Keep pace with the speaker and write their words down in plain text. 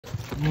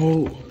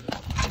Oh.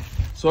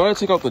 So I gotta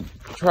take out the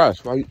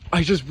trash, right?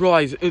 I just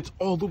realized it's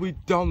all the way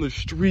down the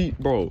street,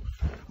 bro.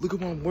 Look at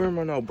what I'm wearing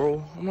right now,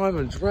 bro. I'm not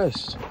even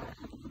dressed.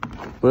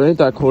 But it ain't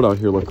that cold out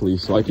here, luckily.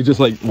 So I could just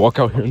like walk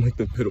out here in like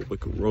the middle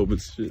like a robe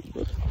and shit.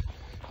 But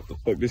what the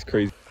fuck, this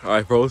crazy.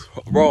 Alright, bro.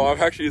 Bro, I'm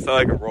actually inside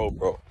like a robe,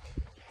 bro.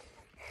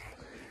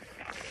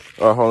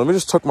 Alright, hold on. Let me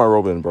just tuck my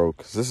robe in, bro.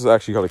 Because this is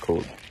actually kind of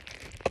cold.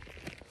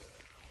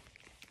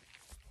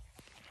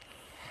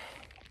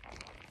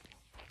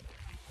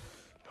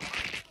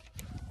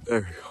 There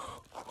we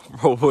go.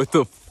 Bro, what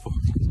the fuck?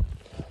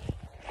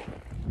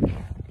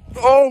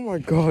 Oh my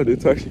god,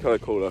 it's actually kind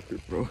of cold out here,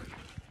 bro.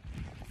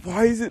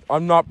 Why is it?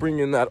 I'm not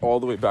bringing that all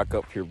the way back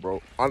up here,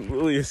 bro. I'm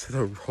really into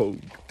the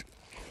road.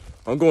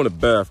 I'm going to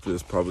bed after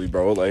this, probably,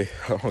 bro. Like,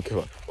 I don't give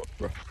a fuck,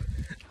 bro.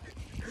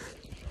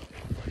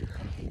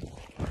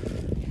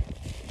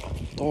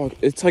 Dog,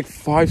 it's like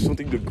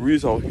 5-something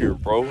degrees out here,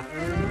 bro.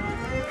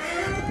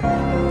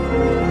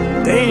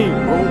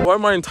 Dang, bro. Why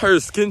my entire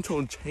skin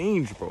tone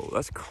changed, bro?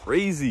 That's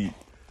crazy.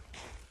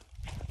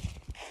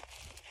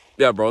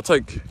 Yeah, bro. It's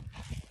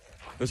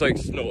like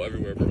snow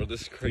everywhere, bro.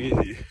 This is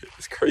crazy.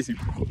 It's crazy,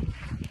 bro.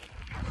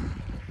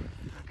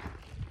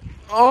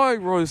 Oh,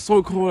 bro, it's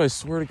so cold. I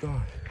swear to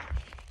God.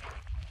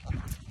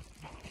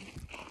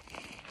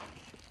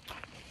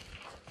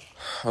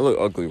 I look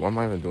ugly. Why am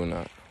I even doing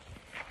that?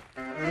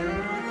 Bro,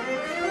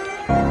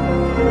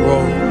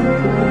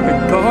 oh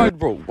my God,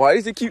 bro. Why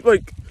does it keep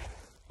like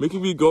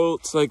making me go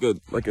to like a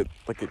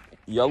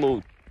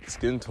yellow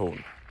skin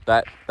tone?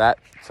 That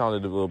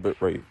sounded a little bit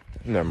right.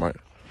 Never mind.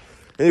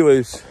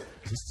 Anyways,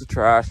 this is the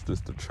trash. This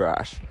is the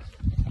trash.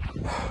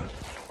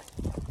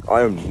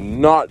 I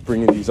am not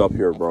bringing these up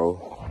here,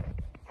 bro.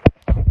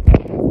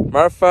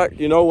 Matter of fact,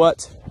 you know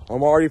what?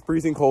 I'm already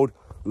freezing cold.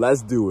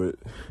 Let's do it.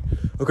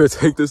 I'm gonna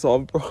take this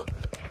off, bro.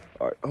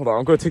 All right, hold on.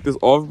 I'm gonna take this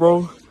off, bro.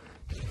 Look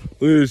at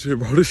this shit,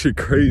 bro. This shit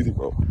crazy,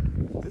 bro.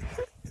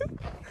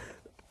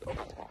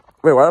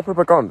 Wait, why did I put it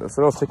back on? This?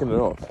 I was taking it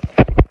off.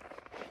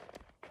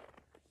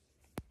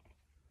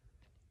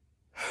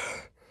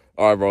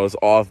 All right, bro. It's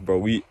off, bro.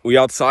 We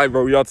outside,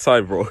 bro. We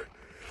outside, bro.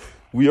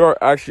 We are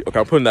actually okay.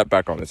 I'm putting that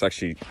back on. It's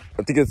actually.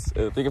 I think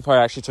if I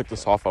actually took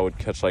this off, I would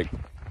catch like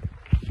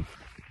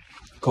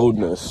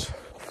coldness,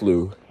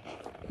 flu.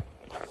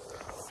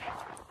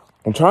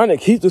 I'm trying to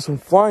keep this from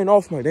flying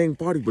off my dang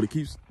body, but it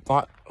keeps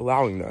not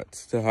allowing that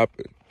to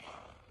happen.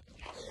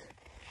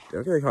 Yeah,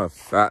 I'm getting kind of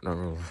fat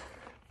now.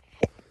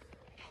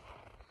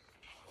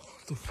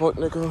 What the fuck,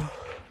 nigga?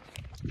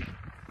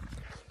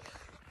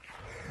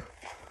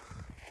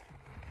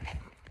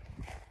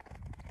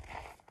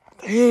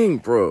 Dang,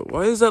 bro.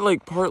 Why is that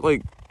like part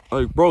like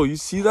bro, you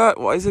see that?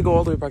 Why does it go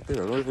all the way back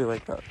there? Why is it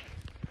like that?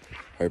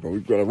 Alright, bro, we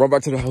gotta run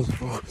back to the house,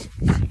 bro.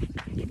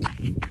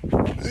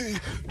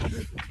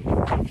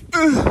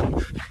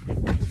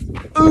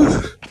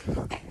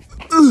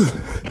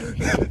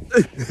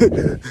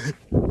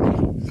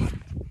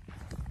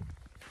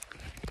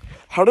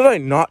 How did I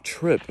not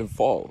trip and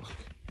fall?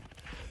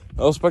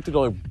 I was expecting to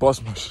like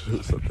bust my shit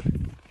or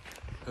something.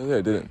 I think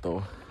I didn't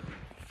though.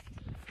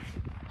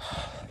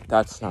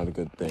 That's not a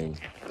good thing.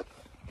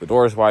 The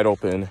door is wide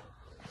open.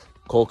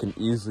 Cole can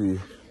easily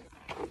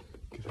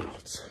get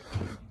out.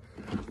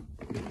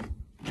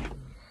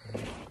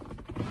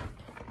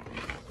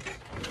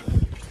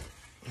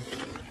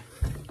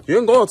 You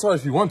can go outside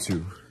if you want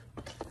to.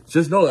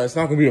 Just know that it's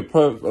not going to be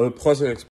a pleasant experience.